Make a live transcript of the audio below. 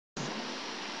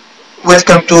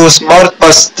Welcome to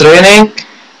SmartBus training.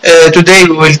 Today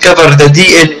we will cover the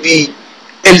DLP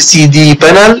LCD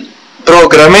panel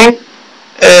programming.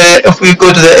 If we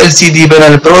go to the LCD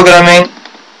panel programming,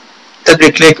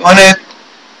 double click on it,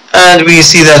 and we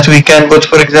see that we can put,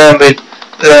 for example,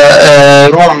 the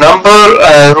room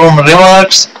number, room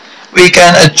remarks. We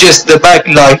can adjust the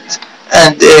backlight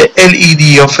and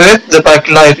LED of it, the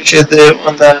backlight which is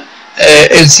on the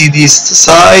LCD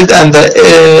side, and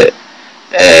the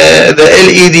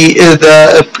LED is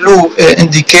the blue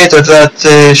indicator that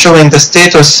showing the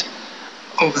status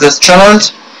of the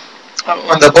channels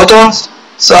on the buttons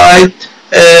side.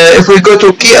 If we go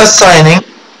to key assigning,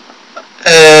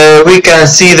 we can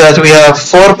see that we have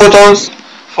 4 buttons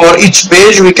for each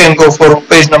page. We can go for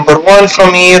page number 1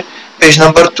 from here, page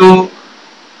number 2,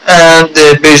 and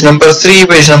page number 3,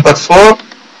 page number 4.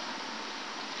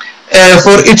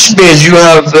 For each page you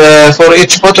have, for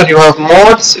each button you have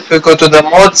modes. If we go to the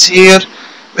modes here,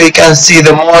 we can see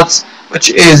the modes, which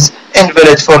is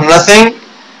invalid for nothing,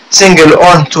 single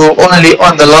on to only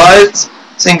on the lights,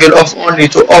 single off only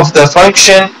to off the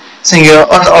function, single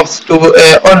on off to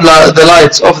on the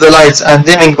lights, off the lights and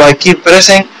dimming by keep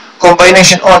pressing,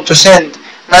 combination on to send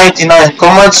 99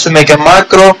 commands to make a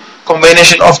macro,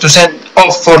 combination off to send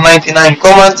off for 99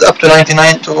 commands up to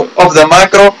 99 to off the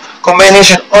macro,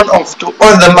 combination on off to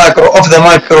on the macro off the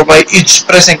macro by each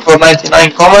pressing for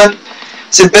 99 command,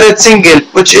 separate single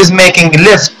which is making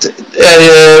left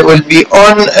will be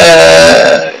on,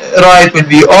 right will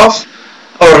be off,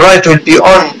 or right will be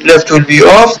on, left will be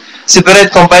off.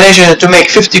 Separate combination to make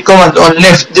 50 commands on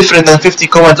left different than 50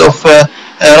 commands of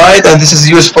right, and this is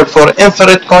useful for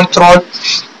infrared control,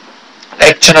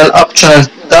 like channel up, channel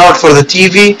down for the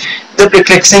TV. Double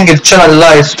click single channel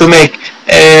lights to make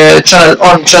channel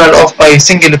on, channel off by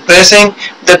single pressing.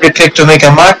 Double click to make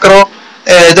a macro.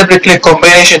 Double click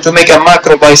combination to make a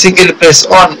macro by single press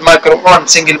on, macro on,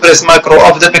 single press, macro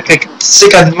off. Double click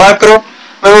second macro.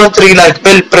 Momentary like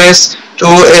bell press to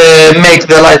make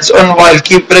the lights on while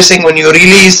keep pressing. When you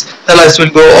release, the lights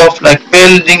will go off like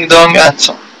bell, ding dong, and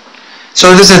so on.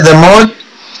 So this is the mode.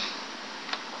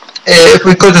 If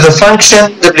we go to the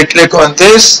function, double click on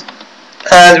this,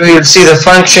 and we will see the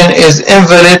function is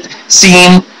invalid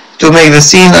scene to make the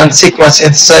scene and sequence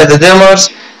inside the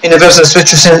dimmers, universal switch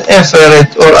to send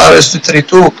infrared or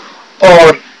RS232,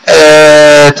 or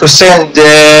to send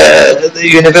the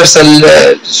universal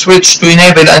switch to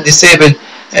enable and disable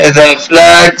the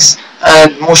flags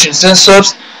and motion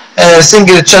sensors,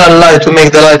 single channel light to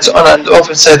make the lights on and off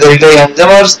inside the relay and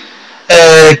dimmers,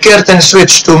 curtain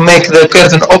switch to make the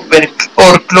curtain open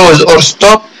or close or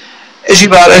stop,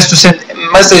 GPRS to send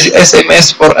message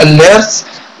SMS for alerts,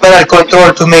 panel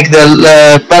control to make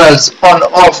the panels on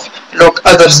off, lock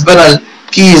others panel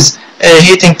keys,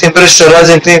 heating temperature,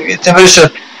 rising temperature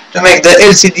to make the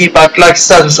LCD backlight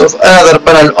status of another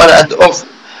panel on and off,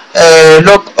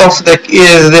 lock off the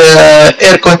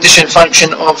air condition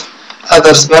function of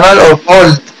others panel, or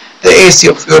hold the AC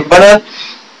of your panel.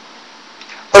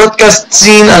 Broadcast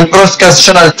scene and broadcast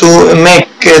channel to make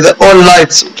all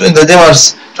lights in the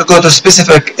dimmers to go to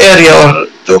specific area, or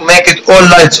to make it all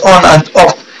lights on and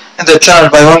off in the channel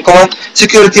by one command.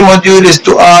 Security module is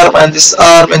to arm and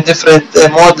disarm in different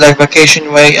mode like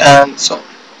vacation way and so on.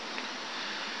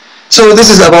 So this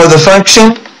is about the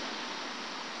function.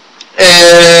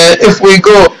 If we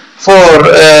go for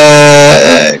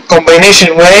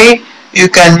combination way, you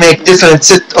can make different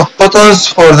set of buttons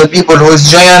for the people who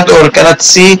is giant or cannot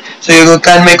see. So you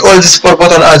can make all these 4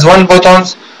 buttons as one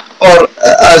buttons, or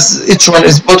as each one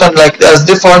is button like as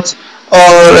default,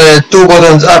 or 2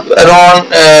 buttons up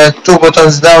alone, 2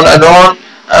 buttons down alone,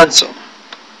 and so on.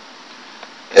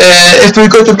 If we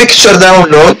go to picture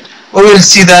download, we will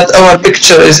see that our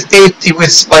picture is 80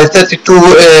 width by 32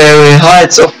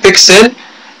 heights of pixel.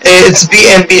 Its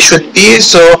BMP should be,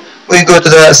 so we go to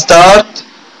the start,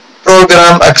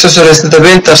 program, accessories, the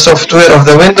printer software of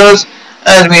the Windows,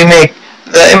 and we make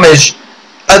the image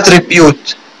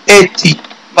attribute 80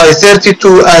 by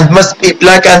 32 and must be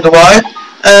black and white,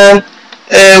 and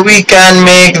we can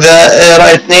make the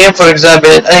right name, for example,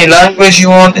 in any language you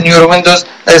want in your Windows.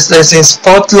 Let's say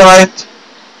Spotlight,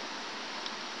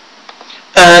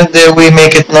 and we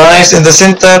make it nice in the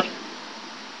center,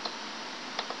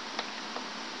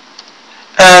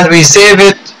 and we save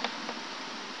it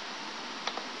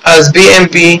as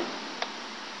BMP.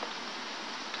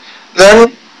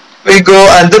 Then we go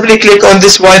and double click on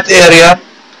this white area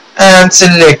and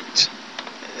select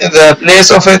the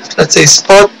place of it, let's say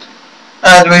spot,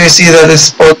 and we see that the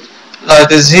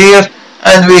spotlight is here,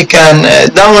 and we can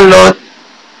download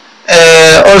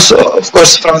also, of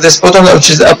course, from this button, which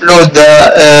is upload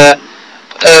the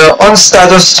on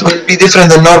status will be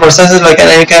different than normal status. Like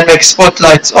I can make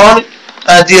spotlights on,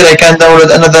 and here I can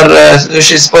download another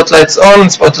which is spotlights on,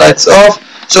 spotlights off.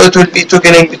 So it will be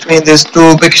toggling between these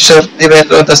two pictures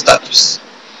depending on the status.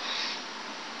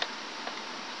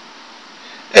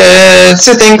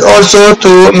 Setting also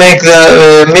to make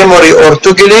the memory or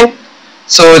toggling,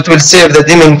 so it will save the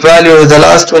dimming value the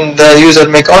last when the user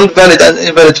make on valid and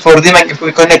invalid for dimming. If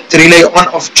we connect relay on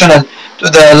off channel to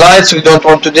the lights we don't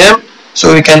want to dim,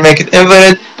 so we can make it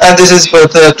invalid. And this is for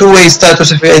the two-way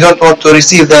status. If I don't want to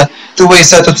receive the two-way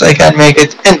status, I can make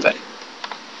it invalid.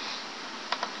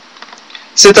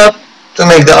 Setup to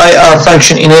make the IR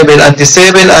function enable and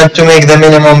disable, and to make the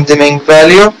minimum dimming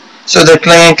value, so the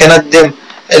client cannot dim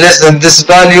less than this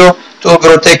value, to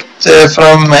protect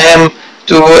from him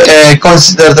to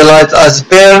consider the light as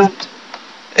burned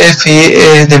if he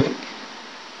dim.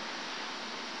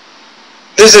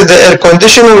 This is the air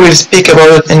conditioner. We will speak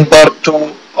about it in part 2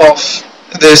 of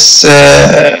this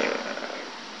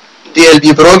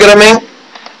DLP programming.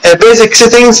 Basic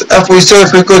settings, if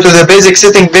we go to the basic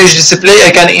setting, page display,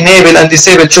 I can enable and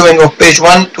disable showing of page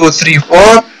 1, 2, 3,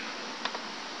 4.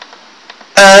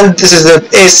 And this is the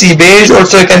AC page.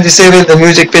 Also I can disable the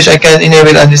music page, I can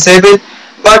enable and disable.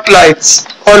 Backlights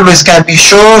always can be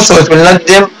shown, so it will not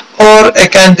dim, or I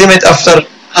can dim it after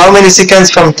how many seconds,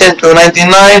 from 10 to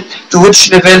 99, to which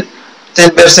level,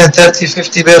 10%, 30,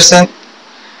 50%.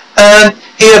 And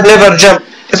here never jump.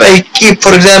 If I keep,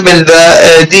 for example,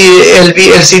 the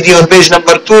DLP LCD on page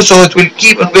number 2, so it will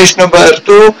keep on page number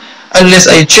 2 unless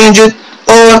I change it,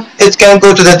 or it can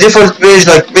go to the default page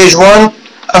like page 1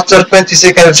 after 20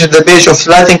 seconds, which is the page of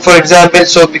lighting, for example,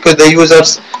 so because the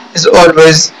users is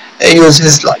always use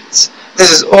his lights.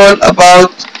 This is all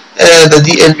about the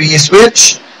DLP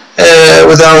switch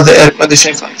without the air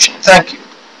conditioning function. Thank you.